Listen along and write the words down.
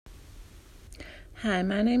Hi,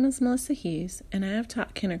 my name is Melissa Hughes, and I have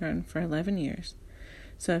taught kindergarten for 11 years,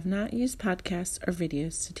 so I've not used podcasts or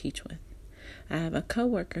videos to teach with. I have a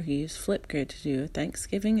coworker who used Flipgrid to do a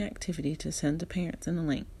Thanksgiving activity to send to parents in a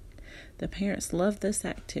link. The parents love this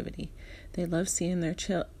activity. They love seeing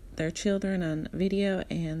their children on video,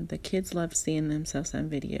 and the kids love seeing themselves on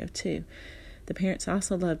video too. The parents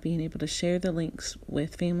also love being able to share the links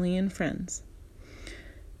with family and friends.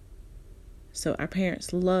 So our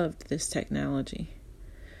parents loved this technology.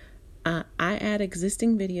 I add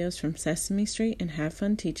existing videos from Sesame Street and Have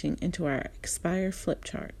Fun Teaching into our Expire flip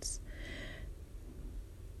charts.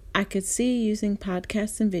 I could see using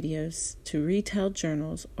podcasts and videos to retell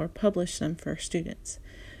journals or publish them for students.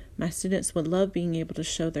 My students would love being able to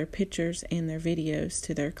show their pictures and their videos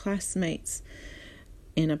to their classmates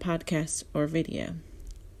in a podcast or video.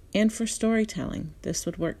 And for storytelling, this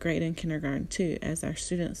would work great in kindergarten too, as our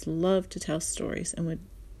students love to tell stories and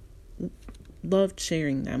loved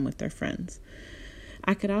sharing them with their friends.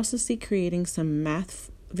 I could also see creating some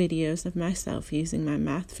math videos of myself using my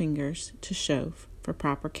math fingers to show for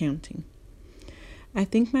proper counting. I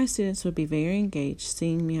think my students would be very engaged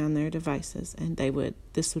seeing me on their devices, and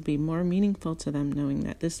this would be more meaningful to them knowing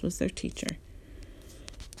that this was their teacher.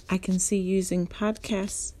 I can see using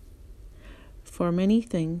podcasts for many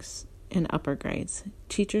things in upper grades.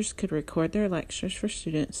 Teachers could record their lectures for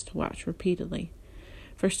students to watch repeatedly,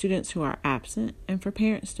 for students who are absent, and for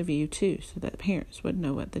parents to view too, so that parents would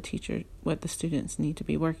know what the students need to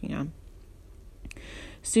be working on.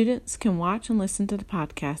 Students can watch and listen to the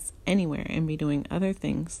podcasts anywhere and be doing other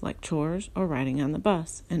things like chores or riding on the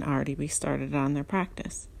bus and already be started on their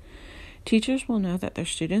practice. Teachers will know that their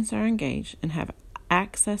students are engaged and have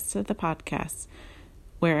access to the podcasts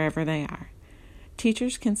wherever they are.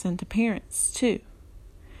 Teachers can send to parents too,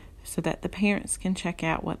 so that the parents can check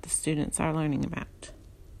out what the students are learning about.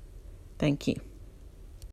 Thank you.